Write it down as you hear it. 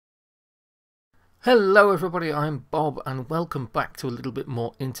Hello everybody, I'm Bob and welcome back to a little bit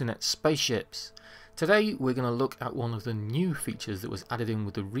more internet spaceships. Today we're going to look at one of the new features that was added in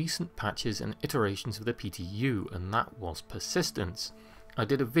with the recent patches and iterations of the PTU, and that was persistence. I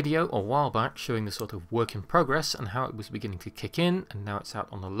did a video a while back showing the sort of work in progress and how it was beginning to kick in, and now it's out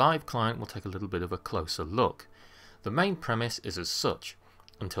on the live client. We'll take a little bit of a closer look. The main premise is as such.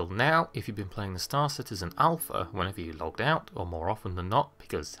 Until now, if you've been playing the StarCitizen Alpha, whenever you logged out, or more often than not,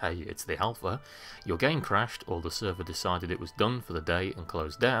 because hey, it's the Alpha, your game crashed or the server decided it was done for the day and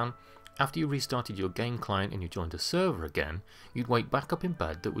closed down. After you restarted your game client and you joined a server again, you'd wake back up in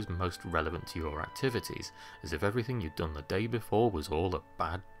bed that was most relevant to your activities, as if everything you'd done the day before was all a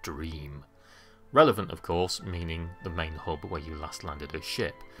bad dream. Relevant, of course, meaning the main hub where you last landed a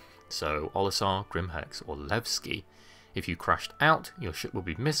ship. So Olisar, Grimhex or Levski. If you crashed out, your ship will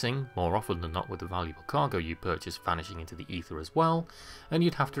be missing, more often than not with the valuable cargo you purchased vanishing into the ether as well, and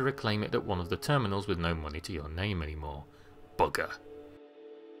you'd have to reclaim it at one of the terminals with no money to your name anymore. Bugger.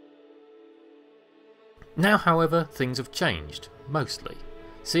 Now, however, things have changed, mostly.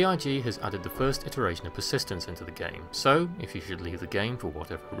 CIG has added the first iteration of persistence into the game, so if you should leave the game for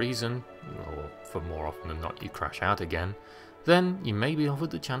whatever reason, or for more often than not you crash out again, then you may be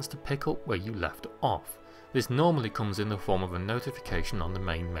offered the chance to pick up where you left off. This normally comes in the form of a notification on the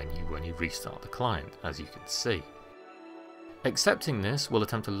main menu when you restart the client, as you can see. Accepting this will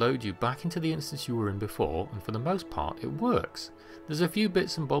attempt to load you back into the instance you were in before, and for the most part it works. There's a few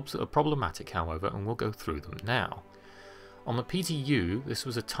bits and bobs that are problematic, however, and we'll go through them now. On the PTU, this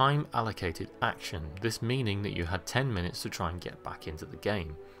was a time allocated action, this meaning that you had 10 minutes to try and get back into the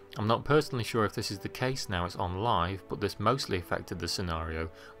game. I'm not personally sure if this is the case now it's on live, but this mostly affected the scenario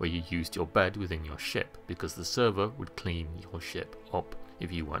where you used your bed within your ship, because the server would clean your ship up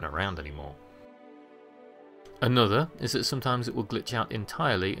if you weren't around anymore. Another is that sometimes it will glitch out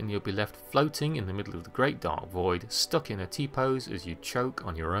entirely and you'll be left floating in the middle of the great dark void, stuck in a T-pose as you choke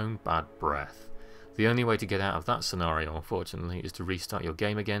on your own bad breath. The only way to get out of that scenario, unfortunately, is to restart your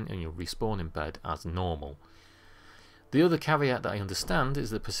game again and you'll respawn in bed as normal. The other caveat that I understand is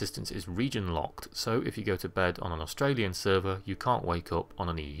that persistence is region locked, so if you go to bed on an Australian server, you can't wake up on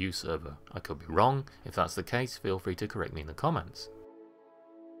an EU server. I could be wrong. If that's the case, feel free to correct me in the comments.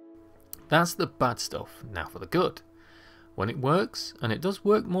 That's the bad stuff. Now for the good. When it works, and it does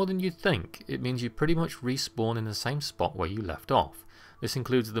work more than you'd think, it means you pretty much respawn in the same spot where you left off. This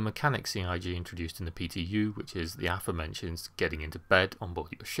includes the mechanic CIG introduced in the PTU, which is the aforementioned getting into bed on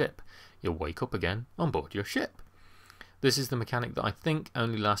board your ship. You'll wake up again on board your ship. This is the mechanic that I think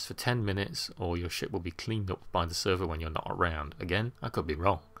only lasts for 10 minutes, or your ship will be cleaned up by the server when you're not around. Again, I could be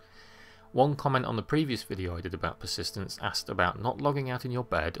wrong. One comment on the previous video I did about persistence asked about not logging out in your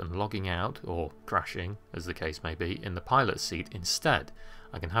bed and logging out, or crashing, as the case may be, in the pilot's seat instead.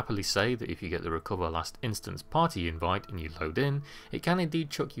 I can happily say that if you get the recover last instance party invite and you load in, it can indeed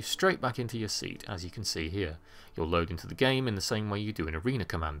chuck you straight back into your seat, as you can see here. You'll load into the game in the same way you do in Arena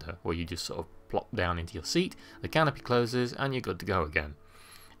Commander, where you just sort of plop down into your seat, the canopy closes and you're good to go again.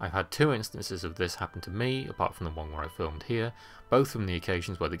 I've had 2 instances of this happen to me, apart from the one where I filmed here, both from the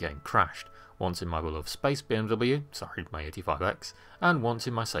occasions where the game crashed, once in my beloved Space BMW, sorry my 85X, and once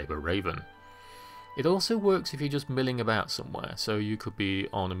in my Sabre Raven. It also works if you're just milling about somewhere, so you could be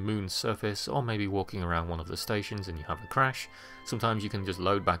on a moon's surface or maybe walking around one of the stations and you have a crash. Sometimes you can just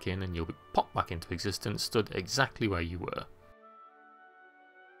load back in and you'll be popped back into existence, stood exactly where you were.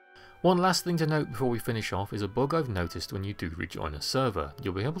 One last thing to note before we finish off is a bug I've noticed when you do rejoin a server.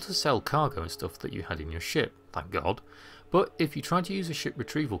 You'll be able to sell cargo and stuff that you had in your ship, thank God, but if you try to use a ship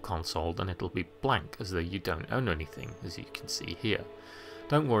retrieval console then it'll be blank as though you don't own anything, as you can see here.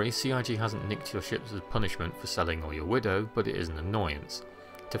 Don't worry, CIG hasn't nicked your ships as punishment for selling or your widow, but it is an annoyance.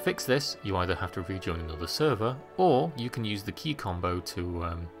 To fix this, you either have to rejoin another server, or you can use the key combo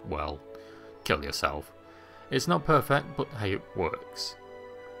to, well, kill yourself. It's not perfect, but hey, it works.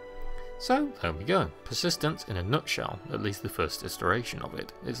 So, there we go. Persistence in a nutshell, at least the first iteration of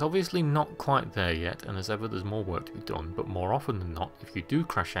it. It's obviously not quite there yet, and as ever there's more work to be done, but more often than not, if you do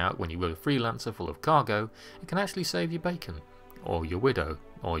crash out when you were a freelancer full of cargo, it can actually save your bacon, or your widow,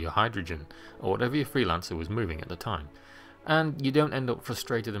 or your hydrogen, or whatever your freelancer was moving at the time. And you don't end up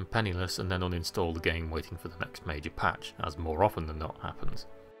frustrated and penniless and then uninstall the game waiting for the next major patch, as more often than not happens.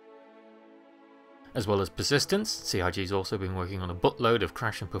 As well as persistence, CIG's also been working on a buttload of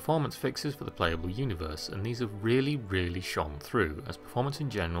crash and performance fixes for the playable universe, and these have really shone through, as performance in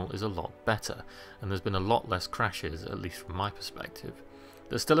general is a lot better, and there's been a lot less crashes, at least from my perspective.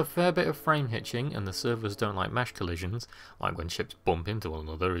 There's still a fair bit of frame hitching, and the servers don't like mesh collisions, like when ships bump into one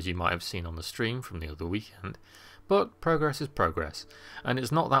another as you might have seen on the stream from the other weekend, but progress is progress, and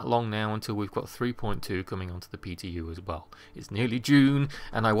it's not that long now until we've got 3.2 coming onto the PTU as well. It's nearly June,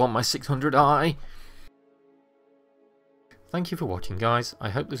 and I want my 600i! Thank you for watching, guys. I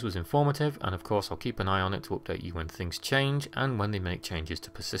hope this was informative, and of course I'll keep an eye on it to update you when things change and when they make changes to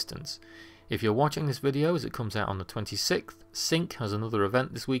persistence. If you're watching this video as it comes out on the 26th, Sync has another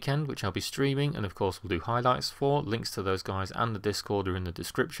event this weekend which I'll be streaming, and of course we'll do highlights for. Links to those guys and the Discord are in the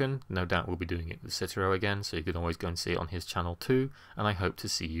description. No doubt we'll be doing it with Citero again, so you can always go and see it on his channel too, and I hope to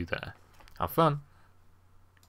see you there. Have fun!